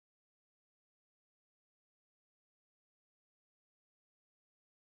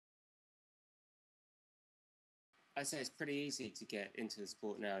I'd say it's pretty easy to get into the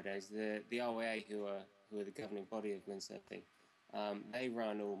sport nowadays. The RYA, who are the governing body of windsurfing, they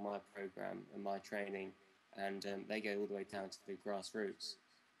run all my program and my training, and they go all the way down to the grassroots.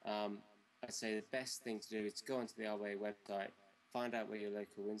 Um, I'd say the best thing to do is to go onto the RYA website, find out where your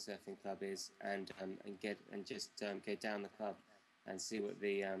local windsurfing club is, and just go down the club and see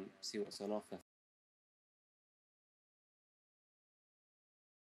what's on offer.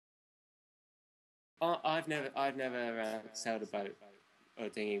 I've never sailed a boat or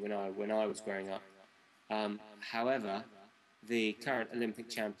dinghy when I was growing up. However, the current Olympic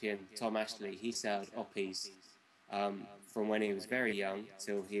champion Tom Ashley, he sailed oppies from when he was very young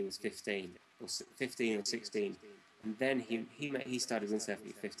till he was 15 or 16, and then he started windsurfing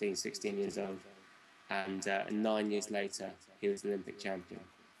at 15, 16 years old, and 9 years later he was Olympic champion.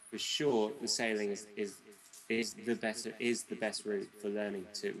 For sure, the sailing is the best route for learning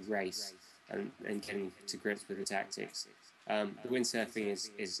to race and getting to grips with the tactics. The windsurfing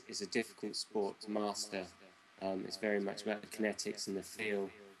is a difficult sport to master. It's very much about the kinetics and the feel,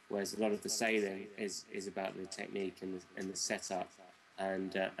 whereas a lot of the sailing is about the technique and the setup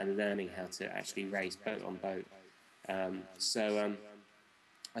and learning how to actually race boat on boat. So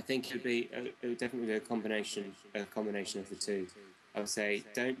I think it would definitely be a combination of the two. I would say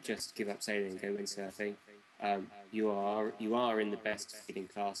don't just give up sailing and go windsurfing. You are in the best feeding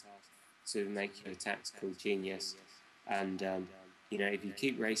class to make you a tactical genius, and if you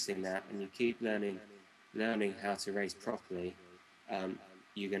keep racing that and you keep learning how to race properly,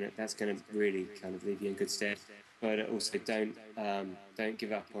 that's gonna really kind of leave you in good stead. But also don't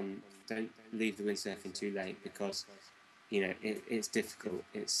give up on don't leave the windsurfing too late, because it's difficult.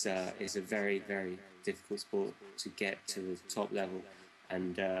 It's a very, very difficult sport to get to the top level,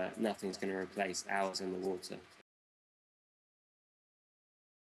 and nothing's going to replace hours in the water.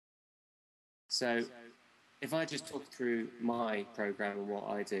 So if I just talk through my program and what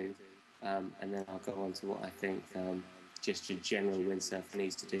I do, and then I'll go on to what I think just your general windsurfer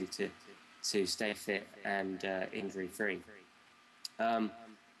needs to do to stay fit and injury free. Um,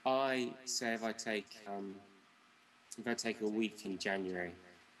 I say if I take a week in January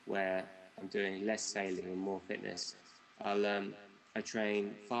where I'm doing less sailing and more fitness, I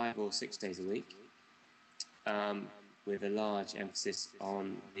train 5 or 6 days a week, with a large emphasis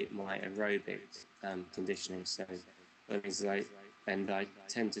on my aerobic conditioning. So that means I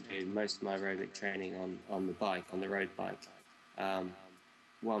tend to do most of my aerobic training on the bike, on the road bike. Um,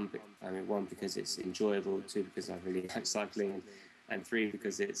 one because it's enjoyable, two because I really like cycling, and three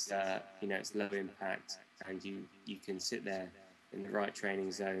because it's low impact, and you can sit there in the right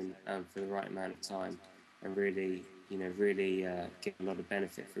training zone for the right amount of time, and really get a lot of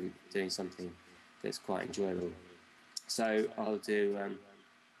benefit from doing something that's quite enjoyable. So I'll do.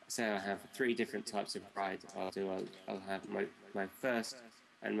 Say I have three different types of ride. I'll have my first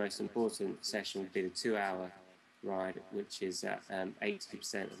and most important session would be the 2 hour ride, which is at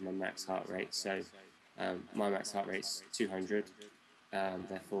 80% of my max heart rate. So my max heart rate's 200,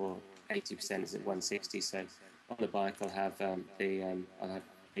 therefore 80% is at 160. So on the bike, I'll have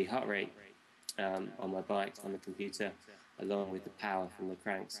the heart rate on my bike on the computer, along with the power from the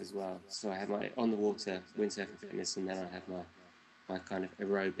cranks as well. So I have my on the water windsurfing fitness, and then I have my kind of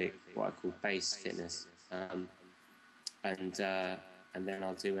aerobic, what I call base fitness, and and then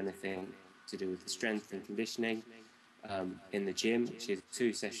I'll do anything to do with the strength and conditioning in the gym, which is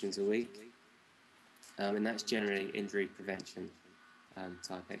 2 sessions a week, and that's generally injury prevention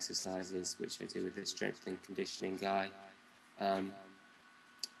type exercises, which I do with the strength and conditioning guy, um,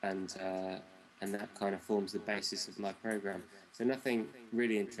 and uh, and that kind of forms the basis of my program. So nothing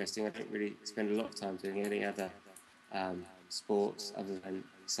really interesting. I don't really spend a lot of time doing any other sports other than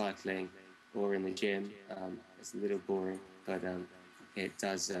cycling or in the gym. It's a little boring, but it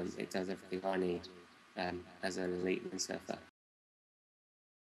does everything I need as an elite windsurfer.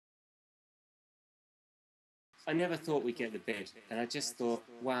 I never thought we'd get the bid, and I just thought,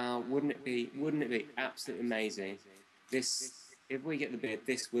 wow, wouldn't it be absolutely amazing? This, if we get the bid,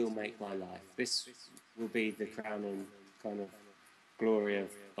 this will make my life. This will be the crowning kind of glory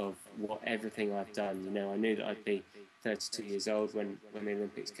of what everything I've done. I knew that I'd be 32 years old when the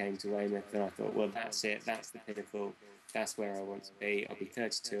Olympics came to Weymouth, and I thought, well, that's it, that's the pinnacle, that's where I want to be. I'll be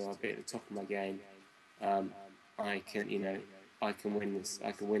 32, I'll be at the top of my game. Um, I can, I can win this,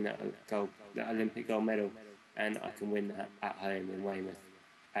 I can win that Olympic gold medal, and I can win that at home in Weymouth.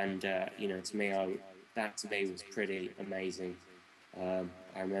 And to me, that to me was pretty amazing. I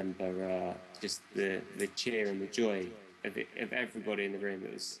remember just the cheer and the joy of everybody in the room.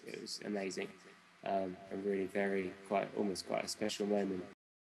 It was amazing, and really very quite almost quite a special moment.